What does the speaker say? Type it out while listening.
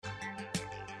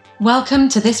Welcome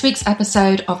to this week's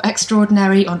episode of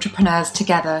Extraordinary Entrepreneurs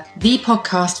Together, the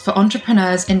podcast for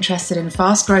entrepreneurs interested in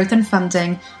fast growth and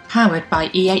funding, powered by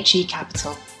EHE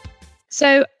Capital.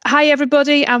 So, hi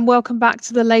everybody, and welcome back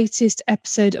to the latest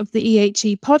episode of the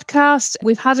EHE podcast.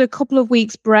 We've had a couple of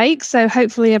weeks break, so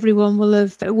hopefully everyone will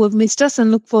have missed us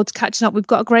and look forward to catching up. We've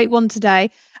got a great one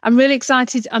today. I'm really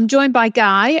excited. I'm joined by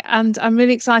Guy, and I'm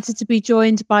really excited to be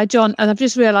joined by John. And I've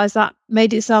just realised that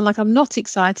made it sound like I'm not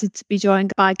excited to be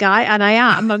joined by Guy, and I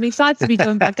am. I'm excited to be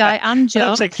joined by Guy and John.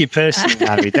 Don't take you personally,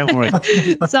 Harry. Don't worry.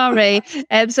 Sorry.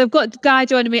 So I've got Guy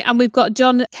joining me, and we've got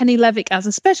John Kenny-Levick as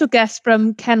a special guest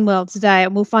from Kenwell today,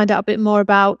 and we'll find out a bit more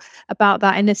about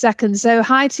that in a second. So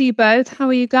hi to you both. How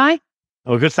are you, Guy?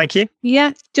 Oh, good. Thank you.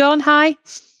 Yeah. John, hi.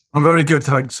 I'm very good,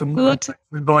 thanks. Good. Thanks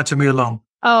for inviting me along.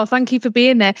 Oh, thank you for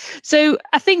being there. So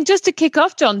I think just to kick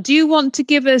off, John, do you want to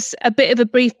give us a bit of a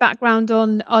brief background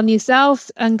on yourself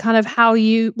and kind of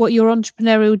what your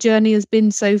entrepreneurial journey has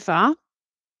been so far?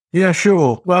 Yeah,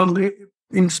 sure. Well,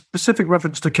 in specific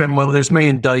reference to Kenwell, there's me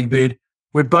and David.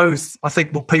 We're both, I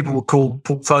think, what people would call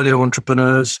portfolio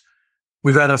entrepreneurs.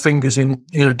 We've had our fingers in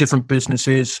different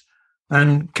businesses,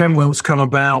 and Kenwell's come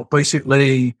about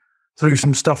basically through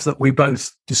some stuff that we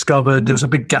both discovered. There was a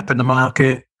big gap in the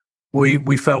market.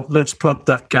 We felt, let's plug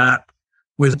that gap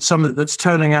with something that's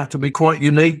turning out to be quite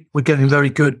unique. We're getting very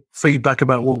good feedback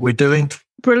about what we're doing.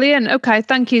 Brilliant. Okay,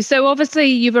 thank you. So obviously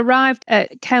you've arrived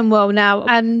at Kenwell now.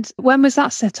 And when was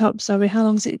that set up? Sorry, how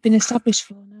long has it been established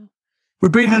for now? We've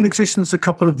been in existence a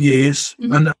couple of years,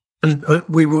 and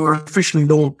we were officially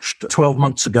launched 12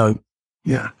 months ago.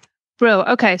 Yeah. Brilliant.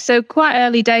 Okay, so quite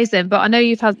early days then, but I know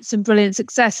you've had some brilliant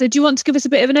success. So do you want to give us a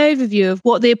bit of an overview of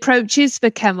what the approach is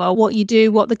for Kenwell, what you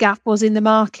do, what the gap was in the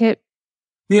market?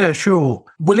 Yeah, sure.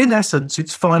 Well, in essence,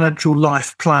 it's financial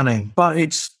life planning, but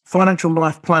it's financial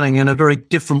life planning in a very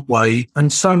different way.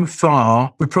 And so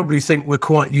far, we probably think we're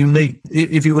quite unique.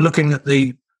 If you were looking at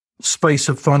the space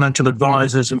of financial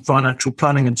advisors and financial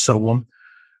planning and so on,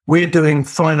 we're doing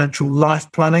financial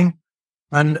life planning.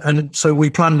 And so we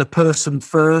plan the person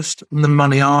first and the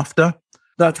money after.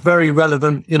 That's very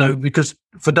relevant, because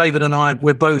for David and I,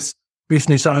 we're both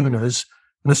business owners.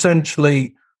 And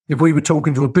essentially, if we were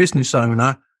talking to a business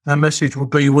owner, our message would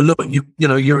be, well, look,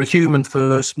 you're a human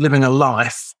first, living a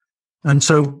life. And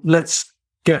so let's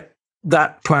get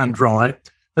that planned right.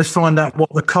 Let's find out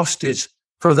what the cost is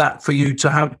for that, for you to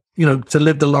have, to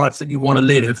live the life that you want to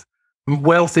live. And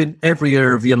wealth in every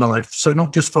area of your life. So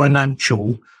not just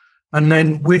financial. And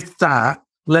then with that,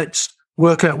 let's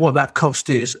work out what that cost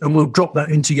is, and we'll drop that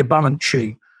into your balance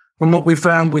sheet. And what we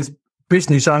found with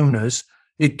business owners,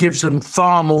 it gives them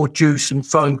far more juice and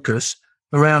focus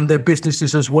around their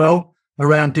businesses as well,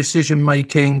 around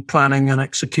decision-making, planning and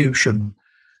execution.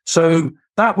 So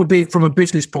that would be from a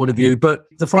business point of view, but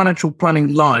the financial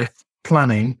planning, life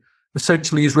planning,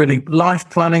 essentially is really life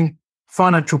planning,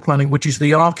 financial planning, which is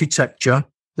the architecture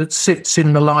that sits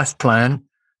in the life plan.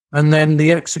 And then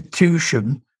the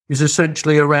execution is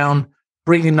essentially around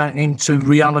bringing that into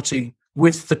reality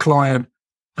with the client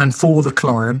and for the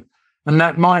client. And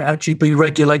that might actually be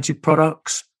regulated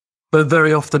products, but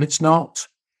very often it's not.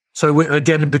 So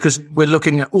because we're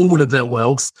looking at all of their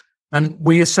wealth, and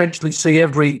we essentially see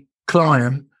every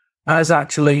client as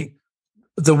actually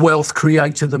the wealth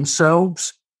creator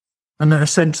themselves. And then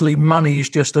essentially money is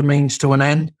just a means to an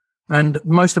end. And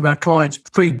most of our clients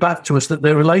feed back to us that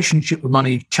their relationship with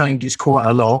money changes quite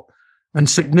a lot, and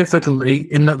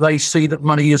significantly in that they see that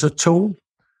money is a tool,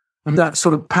 and that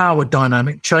sort of power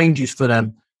dynamic changes for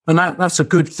them. And that's a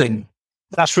good thing.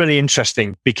 That's really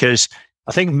interesting, because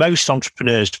I think most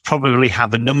entrepreneurs probably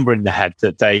have a number in their head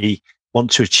that they want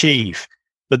to achieve.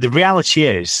 But the reality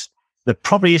is there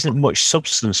probably isn't much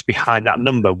substance behind that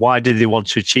number. Why did they want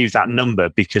to achieve that number?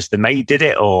 Because the mate did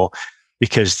it, or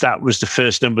because that was the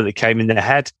first number that came in their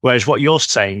head. Whereas what you're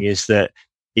saying is that,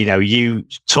 you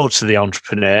talk to the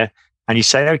entrepreneur and you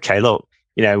say, okay, look,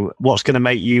 what's going to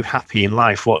make you happy in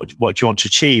life? What do you want to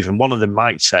achieve? And one of them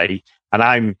might say,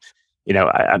 and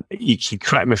you can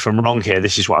correct me if I'm wrong here,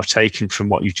 this is what I've taken from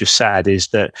what you just said, is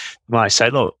that you might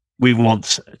say, look, we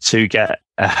want to get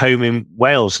a home in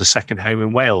Wales, a second home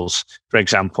in Wales, for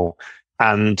example.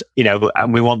 And,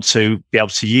 and we want to be able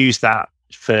to use that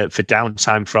for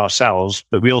downtime for ourselves,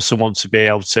 but we also want to be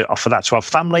able to offer that to our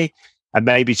family and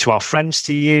maybe to our friends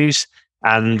to use.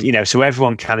 And, so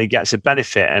everyone kind of gets a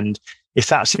benefit. And if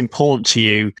that's important to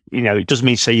you, it doesn't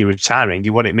mean say you're retiring.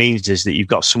 What it means is that you've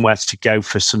got somewhere to go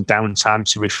for some downtime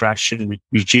to refresh and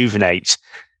rejuvenate.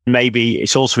 Maybe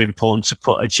it's also important to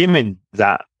put a gym in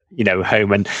that,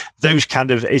 home, and those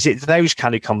kind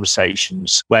of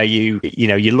conversations where you're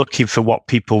looking for what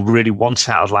people really want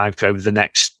out of life over the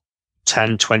next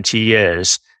 10, 20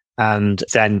 years. And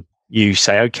then you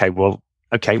say, okay,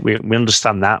 we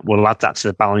understand that. We'll add that to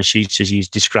the balance sheet as you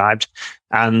described.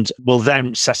 And we'll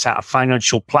then set out a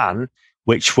financial plan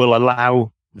which will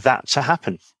allow that to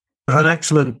happen. An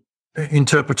excellent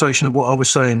interpretation of what I was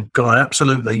saying, Guy.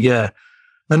 Absolutely, yeah.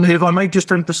 And if I may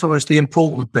just emphasise the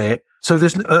important bit, so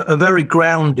there's a very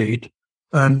grounded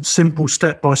and simple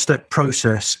step-by-step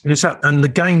process. And the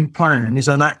game plan is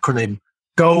an acronym.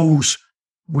 Goals,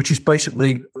 which is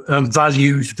basically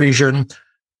values, vision.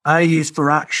 A is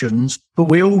for actions, but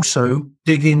we also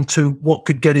dig into what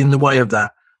could get in the way of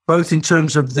that, both in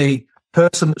terms of the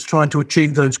person that's trying to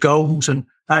achieve those goals and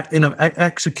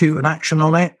execute an action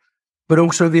on it, but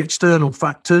also the external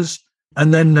factors.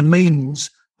 And then the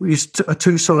means is a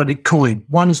two-sided coin.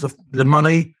 One's the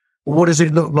money. What does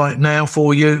it look like now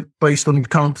for you based on your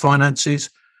current finances?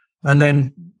 And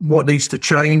then what needs to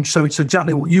change? So it's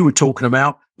exactly what you were talking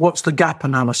about. What's the gap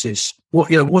analysis? What's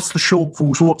the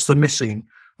shortfalls? What's the missing?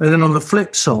 And then on the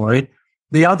flip side,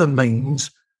 the other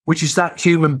means, which is that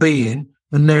human being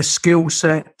and their skill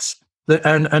sets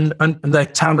and their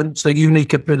talents, their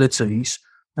unique abilities,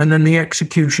 and then the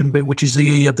execution bit, which is the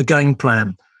E of the game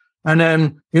plan. And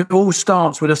then it all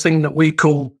starts with a thing that we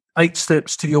call 8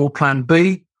 steps to your plan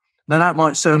B. Now, that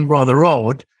might sound rather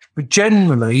odd, but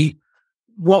generally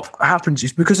what happens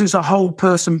is because it's a whole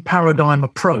person paradigm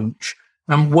approach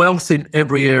and wealth in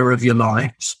every area of your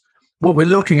lives, what we're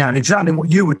looking at, exactly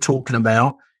what you were talking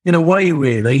about, in a way,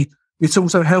 really, it's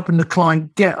also helping the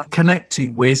client get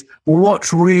connected with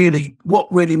what really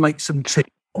makes them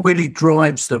tick, what really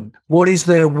drives them, what is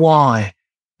their why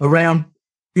around,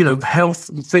 health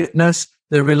and fitness,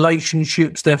 their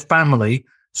relationships, their family.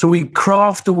 So we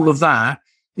craft all of that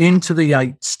into the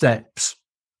 8 steps.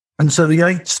 And so the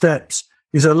 8 steps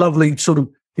is a lovely sort of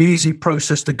easy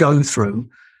process to go through,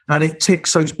 and it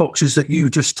ticks those boxes that you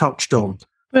just touched on.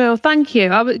 Well, thank you.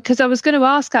 Because I was going to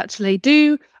ask, actually,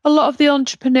 do a lot of the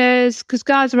entrepreneurs, because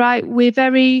guys, right, we're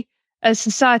as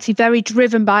society, very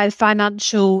driven by the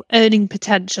financial earning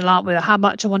potential, aren't we? How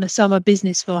much I want to sell my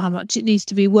business for, how much it needs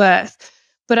to be worth.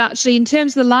 But actually, in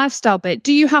terms of the lifestyle bit,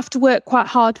 do you have to work quite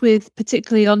hard with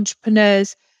particularly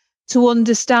entrepreneurs to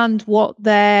understand what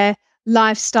their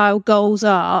lifestyle goals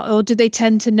are? Or do they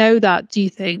tend to know that, do you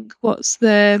think?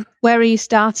 Where are you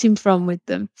starting from with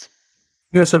them?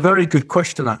 Yeah, it's a very good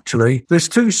question, actually. There's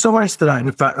 2 sides to that.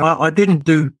 In fact, I didn't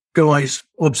do Guy's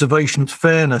observations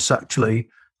fairness, actually,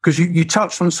 because you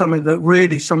touched on something that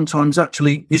really sometimes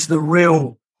actually is the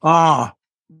real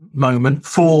moment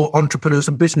for entrepreneurs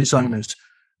and business owners,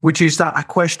 which is that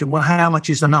question, well, how much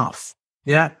is enough?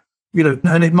 Yeah.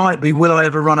 And it might be, will I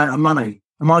ever run out of money?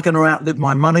 Am I going to outlive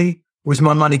my money, or is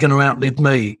my money going to outlive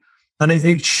me? And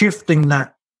it's shifting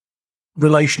that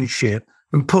relationship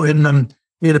and putting them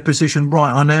in a position,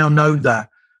 right, I now know that.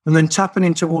 And then tapping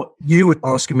into what you were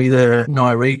asking me there,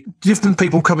 Nairi, different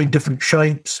people come in different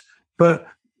shapes, but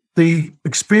the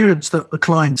experience that the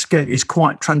clients get is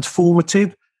quite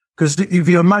transformative. Because if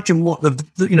you imagine what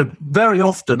very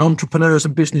often entrepreneurs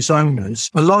and business owners,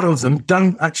 a lot of them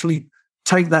don't actually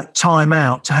take that time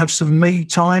out to have some me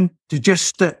time, to just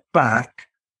step back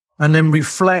and then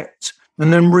reflect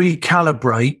and then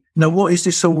recalibrate. What is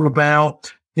this all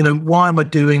about? Why am I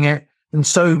doing it? And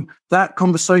so that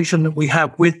conversation that we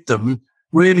have with them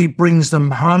really brings them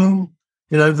home,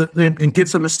 and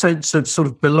gives them a sense of sort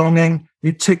of belonging.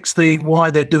 It ticks the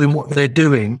why they're doing what they're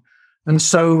doing. And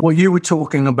so what you were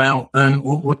talking about, and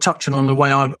we're touching on the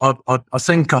way I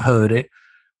think I heard it,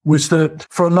 was that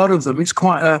for a lot of them, it's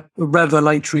quite a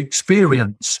revelatory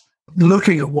experience,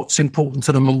 looking at what's important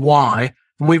to them and why.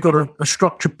 And we've got a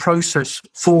structured process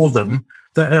for them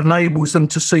that enables them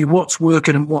to see what's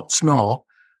working and what's not.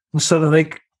 And so that they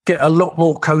get a lot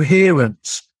more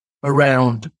coherence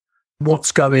around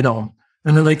what's going on.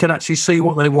 And then they can actually see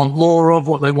what they want more of,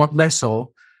 what they want less of.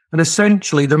 And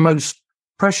essentially, the most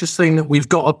precious thing that we've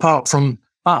got apart from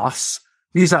us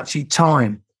is actually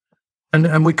time.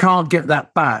 And we can't get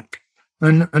that back.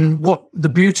 And what the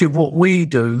beauty of what we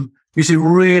do is it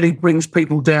really brings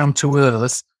people down to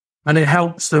earth, and it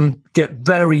helps them get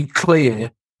very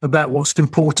clear about what's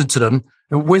important to them.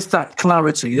 And with that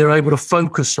clarity, they're able to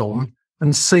focus on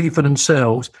and see for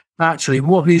themselves, actually,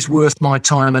 what is worth my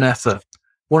time and effort?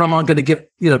 What am I going to get,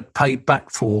 paid back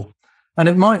for? And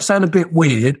it might sound a bit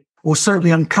weird, or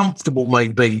certainly uncomfortable,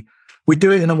 maybe. We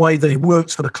do it in a way that it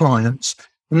works for the clients.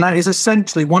 And that is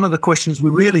essentially one of the questions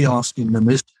we're really asking them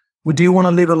is, well, do you want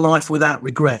to live a life without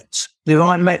regrets?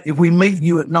 If we meet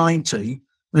you at 90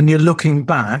 and you're looking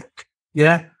back,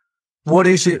 what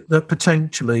is it that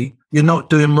potentially you're not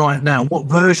doing right now? What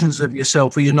versions of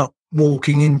yourself are you not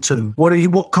walking into?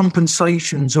 What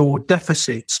compensations or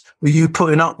deficits are you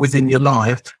putting up within your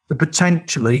life that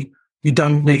potentially you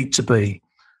don't need to be?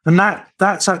 And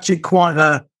that's actually quite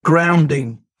a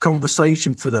grounding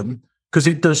conversation for them, because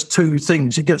it does two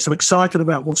things. It gets them excited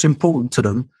about what's important to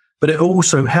them, but it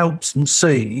also helps them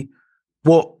see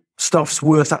what stuff's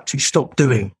worth actually stop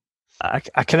doing.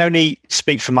 I can only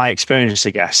speak from my experience,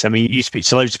 I guess. I mean, you speak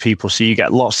to loads of people, so you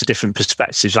get lots of different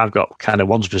perspectives. I've got kind of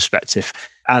one perspective.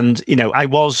 And, I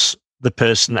was the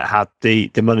person that had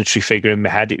the monetary figure in my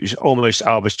head. It was almost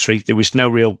arbitrary. There was no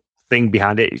real thing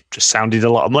behind it. It just sounded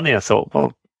a lot of money. I thought,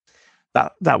 well,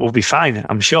 that will be fine,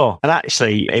 I'm sure. And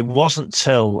actually, it wasn't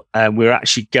until we were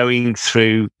actually going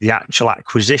through the actual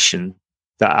acquisition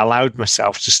that I allowed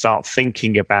myself to start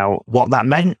thinking about what that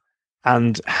meant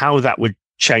and how that would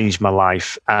change my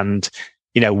life and,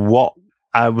 what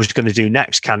I was going to do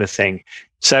next kind of thing.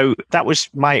 So that was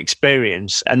my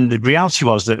experience. And the reality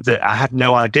was that I had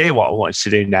no idea what I wanted to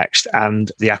do next.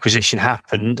 And the acquisition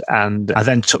happened. And I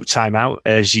then took time out,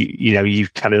 as you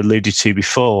kind of alluded to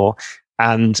before,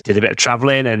 and did a bit of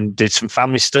traveling and did some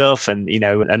family stuff and,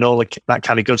 and all that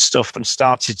kind of good stuff, and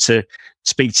started to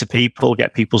speak to people,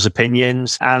 get people's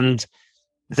opinions, and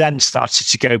then started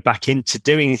to go back into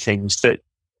doing things that,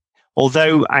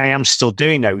 although I am still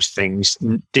doing those things,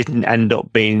 didn't end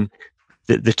up being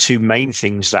the two main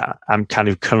things that I'm kind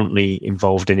of currently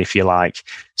involved in, if you like.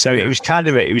 So it was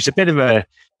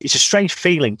it's a strange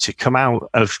feeling to come out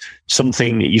of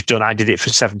something that you've done. I did it for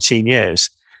 17 years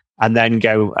and then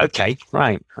go, okay,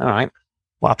 right, all right,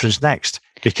 what happens next?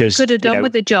 Because could have done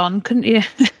with it, John, couldn't you?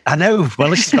 I know. Well,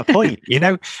 this is my point,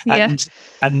 Yeah.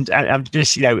 and I'm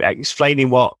just, explaining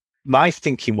what my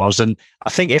thinking was. And I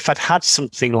think if I'd had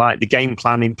something like the game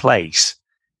plan in place,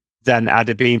 then I'd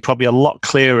have been probably a lot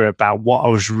clearer about what I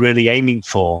was really aiming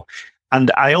for. And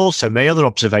my other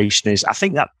observation is, I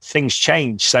think that things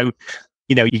change. So,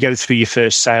 you go through your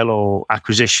first sale or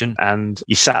acquisition and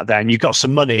you sat there and you got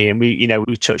some money. And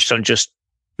we touched on just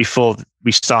before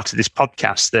we started this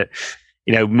podcast that,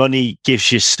 money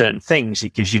gives you certain things.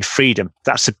 It gives you freedom.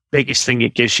 That's the biggest thing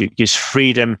it gives you. It gives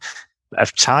freedom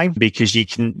of time, because you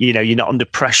can, you're not under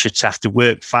pressure to have to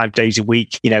work 5 days a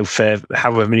week, for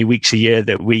however many weeks a year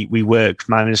that we work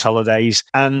minus holidays.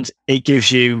 And it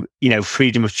gives you,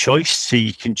 freedom of choice. So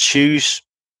you can choose,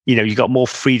 you've got more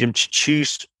freedom to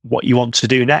choose what you want to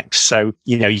do next. So,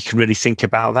 you can really think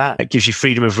about that. It gives you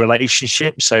freedom of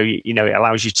relationship. So, it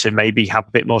allows you to maybe have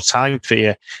a bit more time for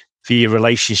your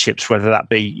relationships, whether that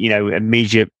be,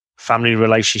 immediate family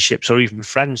relationships or even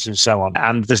friends and so on.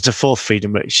 And there's the fourth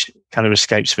freedom, which kind of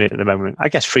escapes me at the moment. I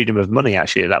guess freedom of money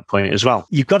actually at that point as well.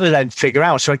 You've got to then figure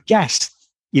out. So I guess,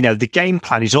 the game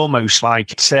plan is almost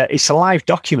like it's a live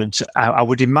document, I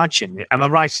would imagine. Am I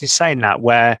right in saying that,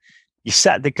 where you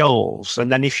set the goals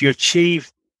and then if you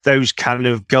achieve those kind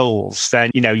of goals, then,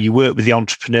 you work with the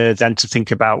entrepreneur then to think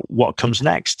about what comes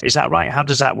next. Is that right? How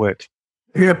does that work?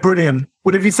 Yeah, brilliant.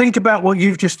 Well, if you think about what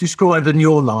you've just described in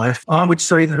your life, I would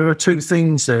say there are two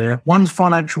things there. One's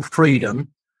financial freedom,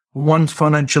 one's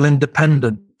financial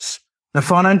independence. Now,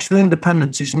 financial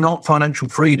independence is not financial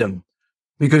freedom,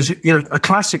 because, a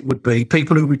classic would be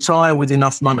people who retire with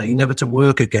enough money never to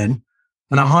work again,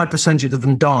 and a high percentage of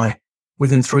them die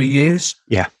within 3 years.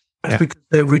 Yeah. That's because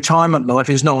their retirement life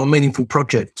is not a meaningful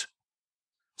project.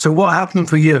 So what happened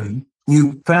for you?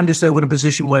 You found yourself in a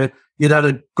position where you'd had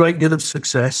a great deal of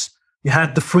success. You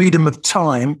had the freedom of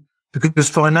time, because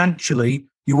financially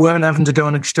you weren't having to go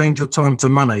and exchange your time for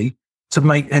money to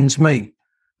make ends meet.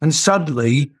 And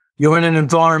suddenly you're in an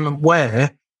environment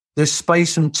where there's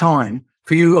space and time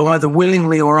for you, either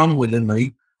willingly or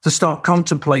unwillingly, to start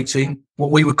contemplating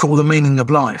what we would call the meaning of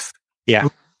life. Yeah.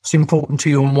 It's important to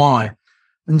you and why.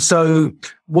 And so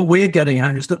what we're getting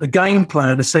at is that the game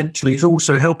plan essentially is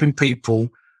also helping people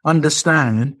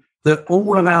understand that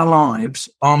all of our lives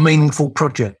are meaningful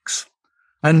projects.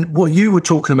 And what you were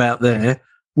talking about there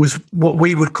was what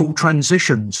we would call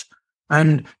transitions.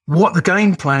 And what the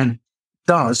game plan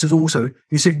does is also,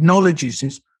 it acknowledges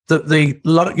is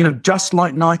that just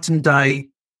like night and day,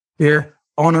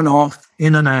 on and off,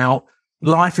 in and out,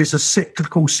 life is a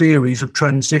cyclical series of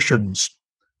transitions.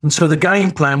 And so the game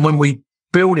plan, when we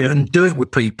build it and do it with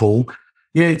people,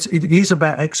 it is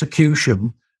about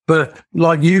execution. But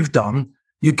like you've done,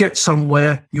 you get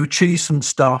somewhere, you achieve some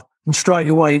stuff, and straight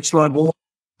away it's like, well,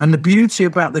 and the beauty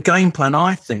about the game plan,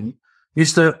 I think,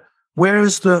 is that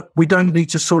whereas we don't need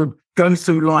to sort of go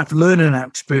through life learning our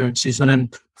experiences and then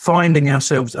finding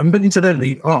ourselves. And but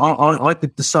incidentally, I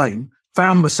did the same.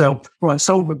 Found myself, right,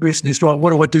 sold my business, right, what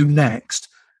do I do next?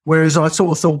 Whereas I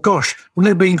sort of thought, gosh, wouldn't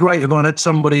it have been great if I had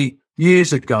somebody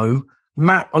years ago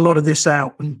map a lot of this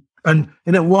out and and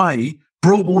in a way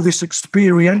brought all this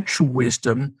experiential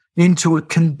wisdom into a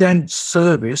condensed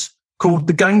service called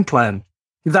the Game Plan.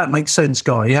 If that makes sense,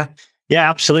 Guy, yeah? Yeah,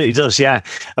 absolutely does. Yeah.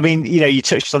 I mean, you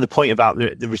touched on the point about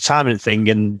the retirement thing,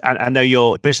 and I know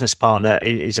your business partner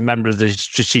is a member of the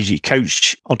Strategic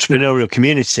Coach entrepreneurial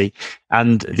community.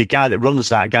 And the guy that runs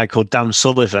that, a guy called Dan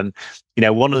Sullivan,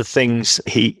 one of the things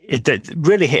that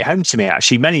really hit home to me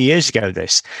actually many years ago,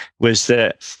 this was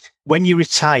that when you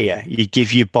retire, you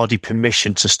give your body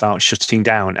permission to start shutting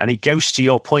down. And it goes to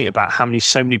your point about how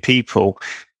so many people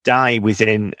die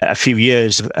within a few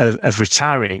years of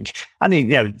retiring. And,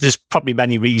 there's probably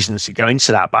many reasons to go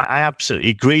into that, but I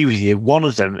absolutely agree with you. One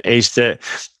of them is that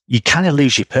you kind of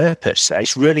lose your purpose.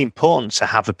 It's really important to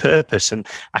have a purpose. And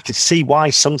I can see why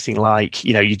something like,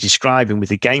 you're describing with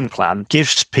the Game Plan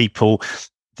gives people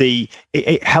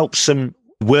it helps them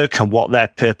work on what their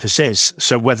purpose is.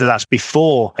 So whether that's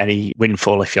before any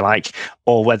windfall, if you like,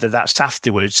 or whether that's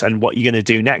afterwards and what you're going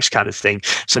to do next kind of thing.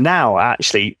 So now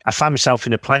actually I find myself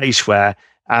in a place where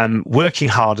I'm working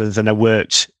harder than I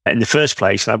worked in the first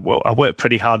place. I worked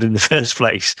pretty hard in the first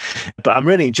place, but I'm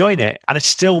really enjoying it. And I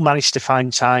still managed to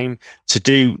find time to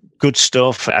do good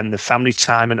stuff and the family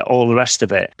time and all the rest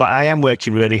of it. But I am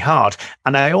working really hard.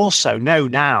 And I also know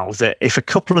now that if a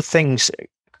couple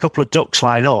of ducks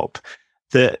line up,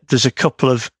 that there's a couple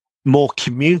of more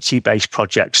community-based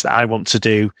projects that I want to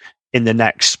do in the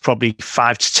next probably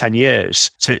 5 to 10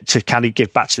 years to kind of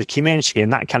give back to the community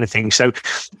and that kind of thing. So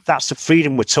that's the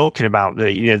freedom we're talking about.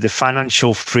 The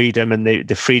financial freedom and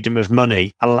the freedom of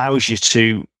money allows you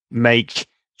to make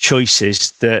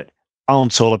choices that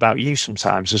aren't all about you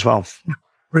sometimes as well.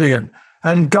 Brilliant.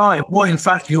 And Guy, what in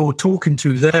fact you're talking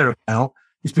to there about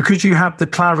is because you have the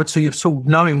clarity of sort of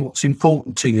knowing what's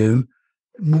important to you,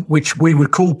 which we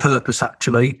would call purpose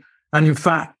actually. And in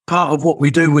fact, part of what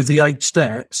we do with the 8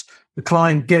 steps, the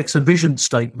client gets a vision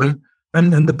statement.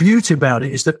 And the beauty about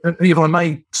it is that, if I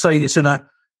may say this in a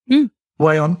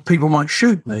way people might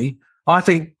shoot me, I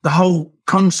think the whole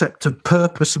concept of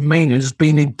purpose and meaning has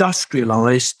been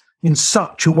industrialized in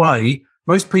such a way,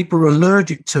 most people are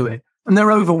allergic to it. And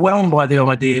they're overwhelmed by the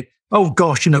idea, oh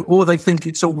gosh, or they think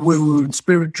it's all woo-woo and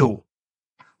spiritual.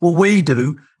 What we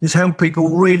do is help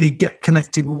people really get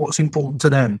connected with what's important to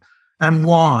them and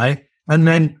why, and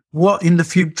then what in the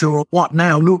future or what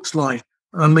now looks like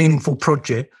a meaningful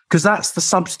project, because that's the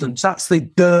substance, that's the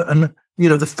dirt and,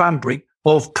 the fabric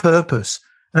of purpose.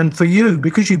 And for you,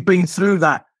 because you've been through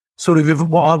that sort of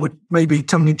what I would maybe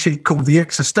tongue-in-cheek call the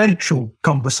existential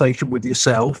conversation with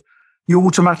yourself, you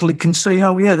automatically can see,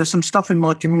 oh yeah, there's some stuff in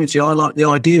my community I like the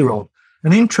idea of.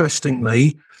 And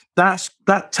interestingly, that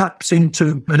taps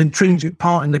into an intrinsic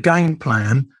part in the Game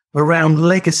Plan around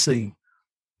legacy.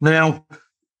 Now,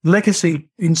 legacy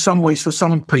in some ways for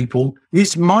some people,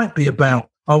 might be about,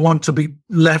 I want to be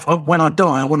left, when I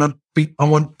die, I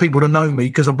want people to know me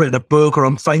because I've written a book or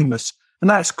I'm famous. And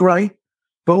that's great.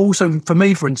 But also for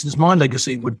me, for instance, my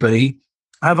legacy would be,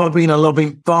 have I been a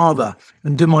loving father?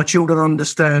 And do my children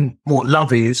understand what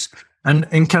love is?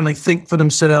 And can they think for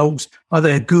themselves? Are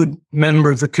they a good member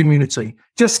of the community?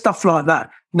 Just stuff like that.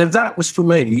 Now, that was for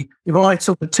me, if I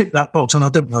sort of tick that box, and I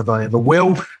don't know if I ever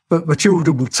will, but my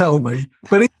children will tell me.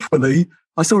 But equally,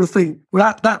 I sort of think,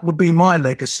 well, that would be my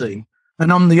legacy.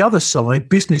 And on the other side,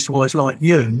 business-wise, like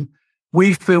you,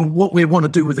 we feel what we want to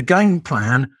do with the Game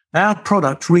Plan, our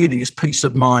product really is peace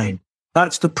of mind.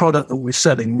 That's the product that we're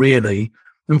selling, really.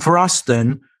 And for us,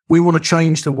 then, we want to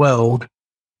change the world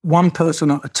one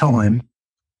person at a time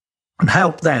and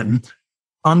help them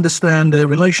understand their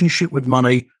relationship with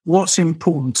money, what's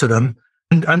important to them,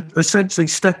 and essentially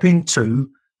step into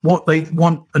what they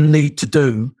want and need to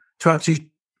do to actually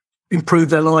improve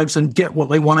their lives and get what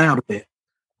they want out of it.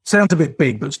 Sounds a bit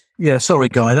big, but yeah, sorry,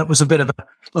 Guy, that was a bit of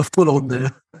a full on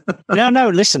there. No,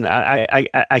 listen,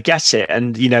 I get it.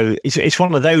 And, it's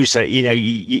one of those that,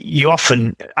 you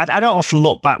often, I don't often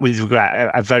look back with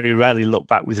regret. I very rarely look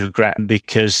back with regret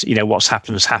because, what's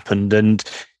happened has happened and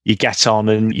you get on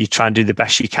and you try and do the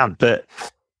best you can. But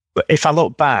if I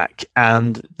look back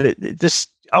and this,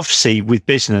 obviously with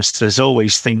business, there's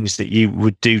always things that you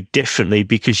would do differently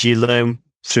because you learn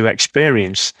through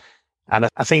experience. And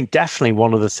I think definitely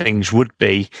one of the things would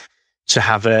be to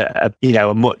have a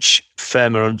much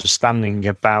firmer understanding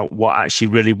about what I actually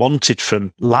really wanted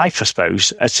from life, I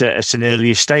suppose, at an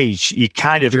earlier stage. You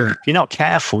kind of, if you're not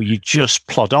careful, you just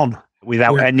plod on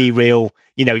without any real,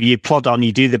 you plod on,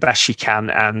 you do the best you can.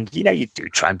 And, you do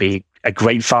try and be a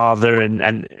great father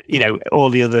and all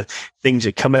the other things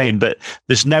that come in, but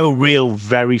there's no real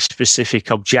very specific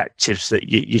objectives that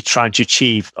you're trying to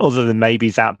achieve other than maybe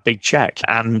that big check.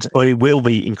 And it will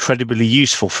be incredibly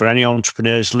useful for any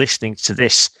entrepreneurs listening to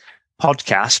this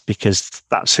podcast, because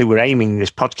that's who we're aiming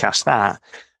this podcast at,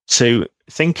 to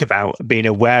think about being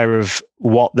aware of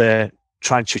what they're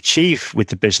trying to achieve with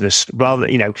the business. Rather,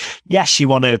 yes, you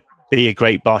want to be a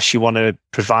great boss, you want to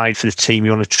provide for the team,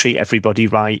 you want to treat everybody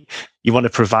right, you want to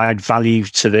provide value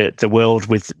to the world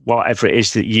with whatever it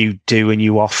is that you do and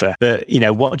you offer. But,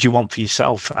 what do you want for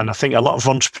yourself? And I think a lot of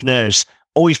entrepreneurs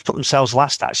always put themselves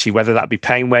last, actually, whether that be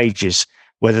paying wages,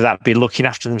 whether that be looking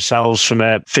after themselves from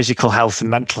a physical health and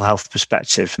mental health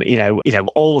perspective,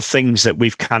 all the things that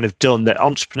we've kind of done that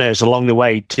entrepreneurs along the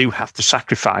way do have to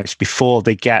sacrifice before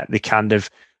they get the kind of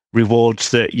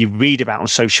rewards that you read about on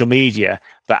social media,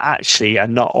 that actually are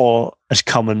not all as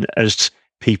common as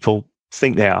people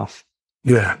think they are.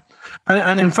 Yeah.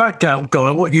 And in fact, Guy,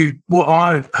 what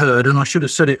I've heard, and I should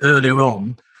have said it earlier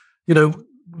on,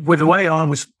 with the way I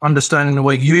was understanding the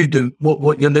way you do,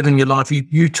 what you're living your life,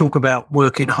 you talk about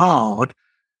working hard,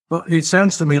 but it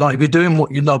sounds to me like if you're doing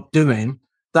what you love doing,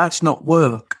 that's not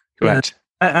work. Correct.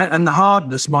 And the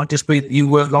hardness might just be that you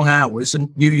work long hours and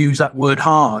you use that word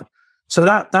hard. So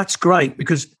that's great,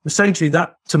 because essentially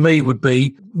that to me would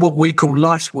be what we call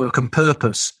life's work and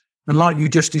purpose. And like you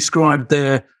just described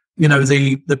there,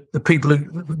 the people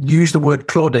who use the word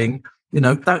clodding,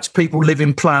 that's people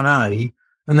living plan A.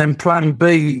 And then plan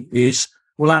B is,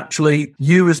 well, actually,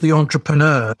 you as the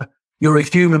entrepreneur, you're a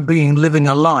human being living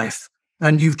a life,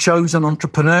 and you've chosen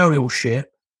entrepreneurship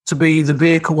to be the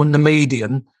vehicle and the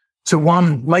medium to,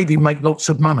 one, maybe make lots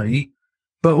of money,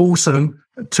 but also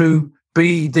to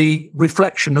be the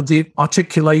reflection of the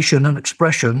articulation and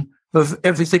expression of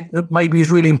everything that maybe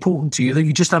is really important to you that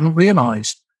you just haven't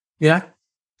realised. Yeah?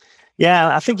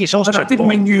 Yeah, I think it's also... I didn't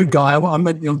mean you, Guy. I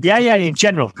meant... Yeah, in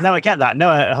general. No, I get that. No,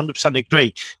 I 100%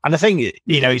 agree. And I think,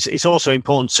 it's also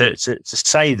important to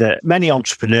say that many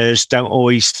entrepreneurs don't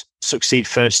always succeed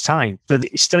first time, but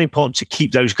it's still important to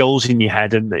keep those goals in your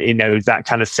head and, that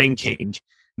kind of thinking,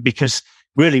 because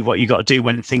really what you got to do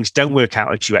when things don't work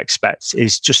out as you expect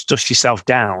is just dust yourself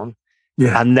down.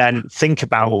 Yeah. And then think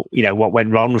about, what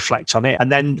went wrong, reflect on it,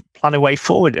 and then plan a way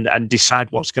forward and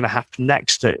decide what's going to happen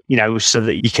next, so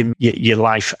that you can, your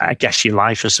life a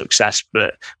success,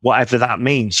 but whatever that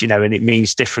means, and it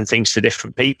means different things to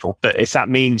different people. But if that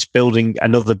means building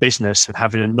another business and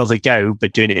having another go,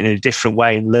 but doing it in a different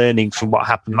way and learning from what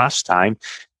happened last time,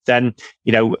 then,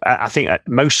 I think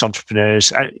most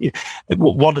entrepreneurs,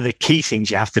 one of the key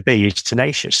things you have to be is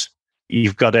tenacious.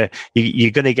 You're going to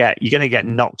get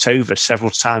knocked over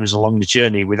several times along the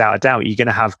journey, without a doubt. You're going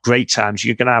to have great times.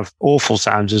 You're going to have awful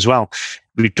times as well.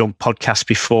 We've done podcasts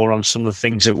before on some of the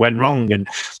things that went wrong, and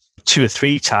 2 or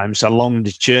 3 times along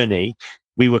the journey,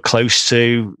 we were close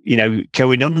to,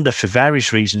 going under for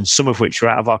various reasons, some of which were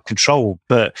out of our control.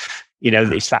 But,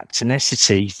 it's that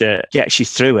tenacity that gets you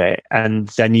through it, and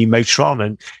then you motor on.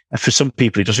 And for some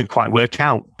people, it doesn't quite work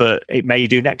out, but it may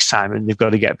do next time, and they've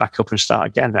got to get back up and start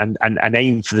again and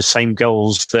aim for the same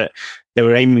goals that they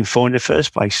were aiming for in the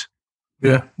first place.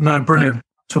 Yeah, no, brilliant.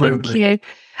 Absolutely. Thank you.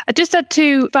 I just had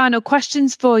 2 final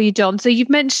questions for you, John. So you've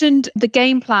mentioned the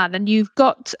game plan, and you've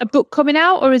got a book coming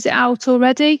out, or is it out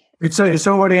already? It's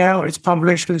already out. It's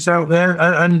published. It's out there.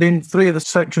 And in 3 of the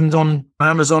sections on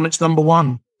Amazon, it's number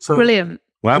 1. So brilliant.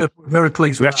 Wow. Very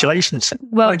pleased. Congratulations.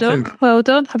 Well done. Well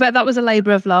done. I bet that was a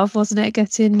labour of love, wasn't it?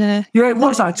 Getting yeah, it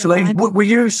was actually. We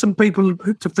used some people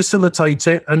to facilitate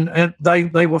it, and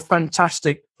they were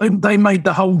fantastic. They made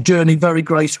the whole journey very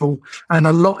graceful and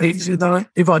a lot easier than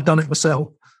if I'd done it myself.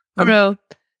 Real.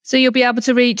 So you'll be able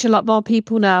to reach a lot more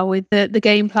people now with the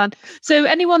game plan. So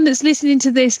anyone that's listening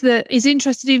to this that is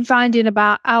interested in finding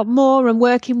out more and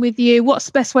working with you, what's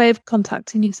the best way of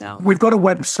contacting yourself? We've got a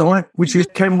website, which is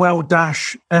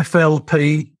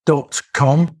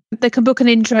kenwell-flp.com. They can book an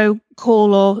intro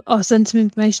call or send some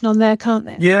information on there, can't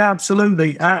they? Yeah,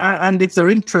 absolutely. And if they're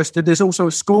interested, there's also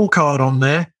a scorecard on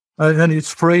there, and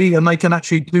it's free, and they can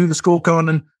actually do the scorecard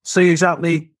and see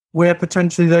exactly where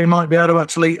potentially they might be able to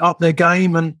actually up their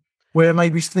game and where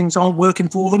maybe things aren't working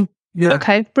for them. Yeah.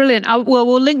 Okay, brilliant.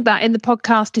 We'll link that in the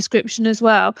podcast description as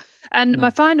well. And my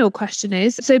final question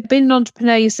is, so being an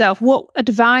entrepreneur yourself, what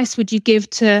advice would you give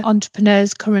to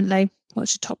entrepreneurs currently?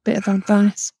 What's your top bit of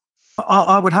advice?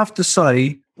 I would have to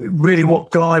say, really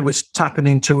what Guy was tapping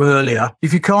into earlier,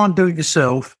 if you can't do it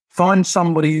yourself, find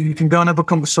somebody you can go and have a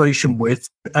conversation with,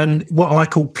 and what I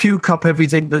call puke up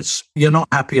everything that's you're not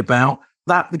happy about.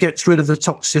 That gets rid of the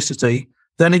toxicity.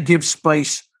 Then it gives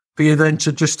space for you then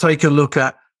to just take a look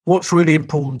at What's really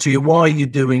important to you? Why are you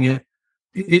doing it?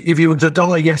 If you were to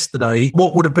die yesterday,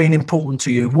 what would have been important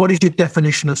to you? What is your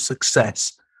definition of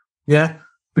success? Yeah,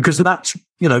 because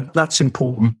that's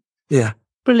important. Yeah.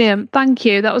 Brilliant. Thank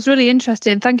you. That was really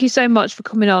interesting. Thank you so much for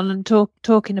coming on and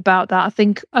talking about that.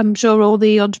 I'm sure all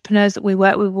the entrepreneurs that we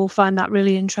work with will find that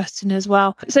really interesting as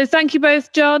well. So thank you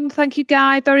both, John. Thank you,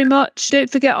 Guy, very much. Don't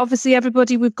forget, obviously,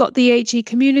 everybody, we've got the EHE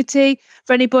community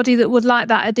for anybody that would like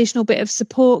that additional bit of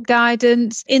support,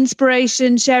 guidance,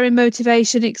 inspiration, sharing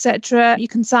motivation, etc. You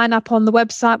can sign up on the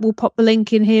website. We'll pop the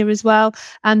link in here as well.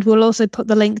 And we'll also put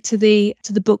the link to the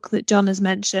book that John has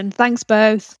mentioned. Thanks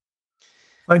both.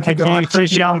 Thank you, guys.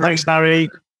 Thanks, John. Thanks, Barry.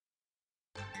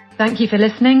 Thank you for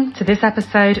listening to this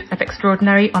episode of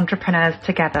Extraordinary Entrepreneurs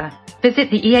Together.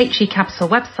 Visit the EHE Capital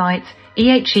website,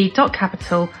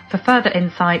 ehe.capital, for further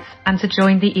insights and to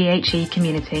join the EHE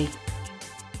community.